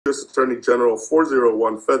Justice Attorney General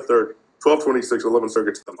 401 Fed Third 1226 11th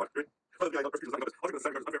Circuit.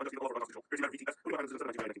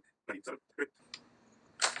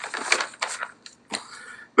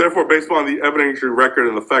 Therefore, based upon the evidentiary record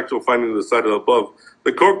and the factual findings cited above,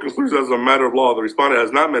 the court concludes as a matter of law the respondent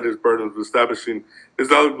has not met his burden of establishing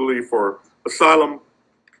his eligibility for asylum.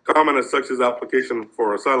 Comment as such as application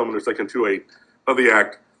for asylum under Section 2.8 of the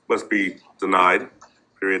Act must be denied.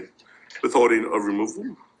 Period. Withholding of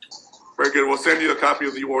removal. Very good. We'll send you a copy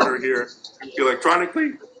of the order here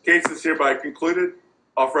electronically. Case is hereby concluded.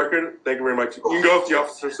 Off record. Thank you very much. You can go with the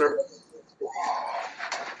officer, sir.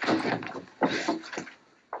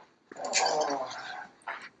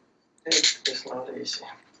 It's not easy.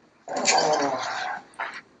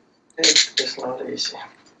 It's not easy.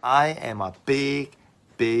 I am a big,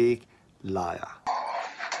 big liar.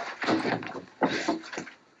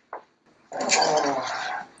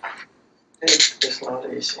 It's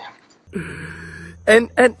not easy.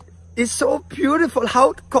 And it's so beautiful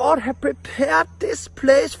how God has prepared this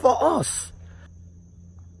place for us.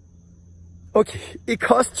 Okay, it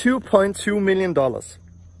costs $2.2 million.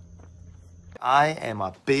 I am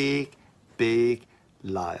a big, big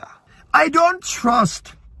liar. I don't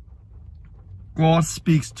trust God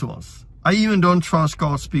speaks to us. I even don't trust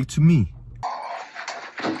God speak to me.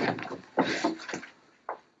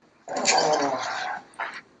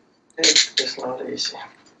 It's not easy.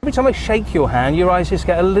 Every time I shake your hand, your eyes just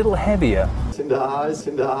get a little heavier. In the eyes,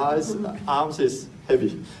 arms is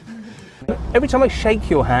heavy. Every time I shake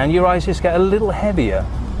your hand, your eyes just get a little heavier,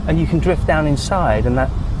 and you can drift down inside, and that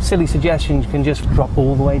silly suggestion can just drop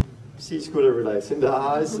all the way. She's good at relax. In the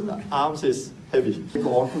eyes, arms is heavy.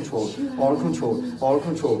 All control, all control, all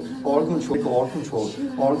control, all control, all control,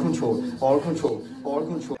 all control, all control, all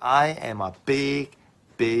control. I am a big,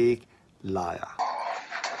 big liar.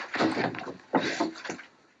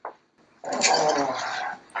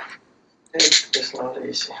 It's not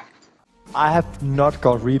easy. I have not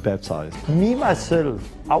got rebaptized. Me, myself,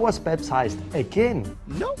 I was baptized again.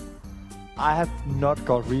 No. I have not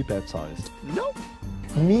got rebaptized. No.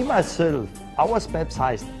 Me, myself, I was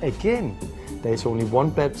baptized again. There's only one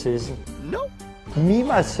baptism. No. Me,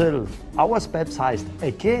 myself, I was baptized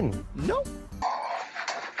again. No.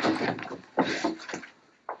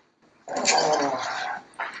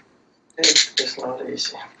 It's not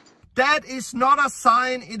easy. That is not a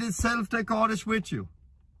sign in itself that God is with you.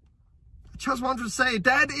 I just want to say,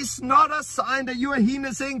 that is not a sign that you are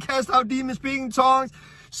healing, saying, cast out demons, speaking in tongues.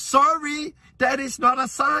 Sorry, that is not a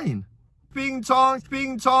sign. Speaking in tongues,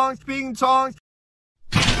 speaking in tongues, speaking in tongues.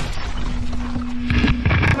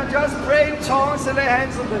 Just pray in tongues and lay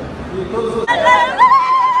hands on them.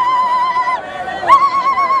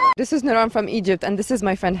 This is Nuran from Egypt, and this is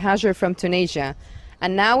my friend Hajar from Tunisia.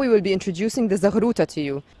 And now we will be introducing the Zaghruta to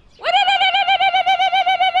you.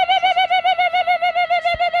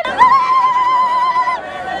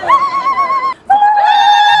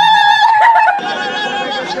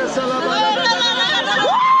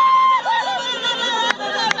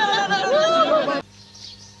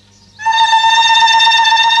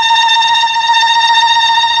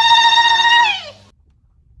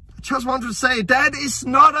 I just want to say, that is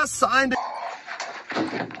not a sign.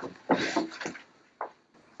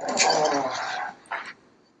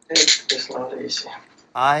 It's not easy.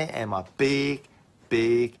 I am a big,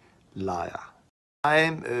 big liar.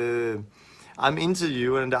 I'm into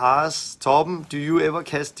you and ask Torben, do you ever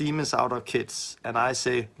cast demons out of kids? And I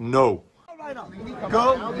say no.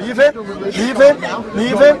 Go, leave him, leave him,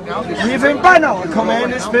 leave him, leave him by now.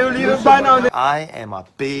 Command is will leave him by now. I am a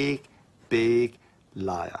big, big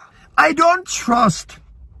liar. I don't trust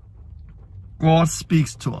God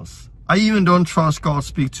speaks to us. I even don't trust God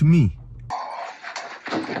speak to me.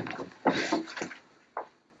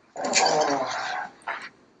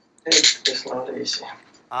 It's not easy.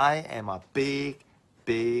 I am a big,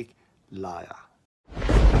 big liar.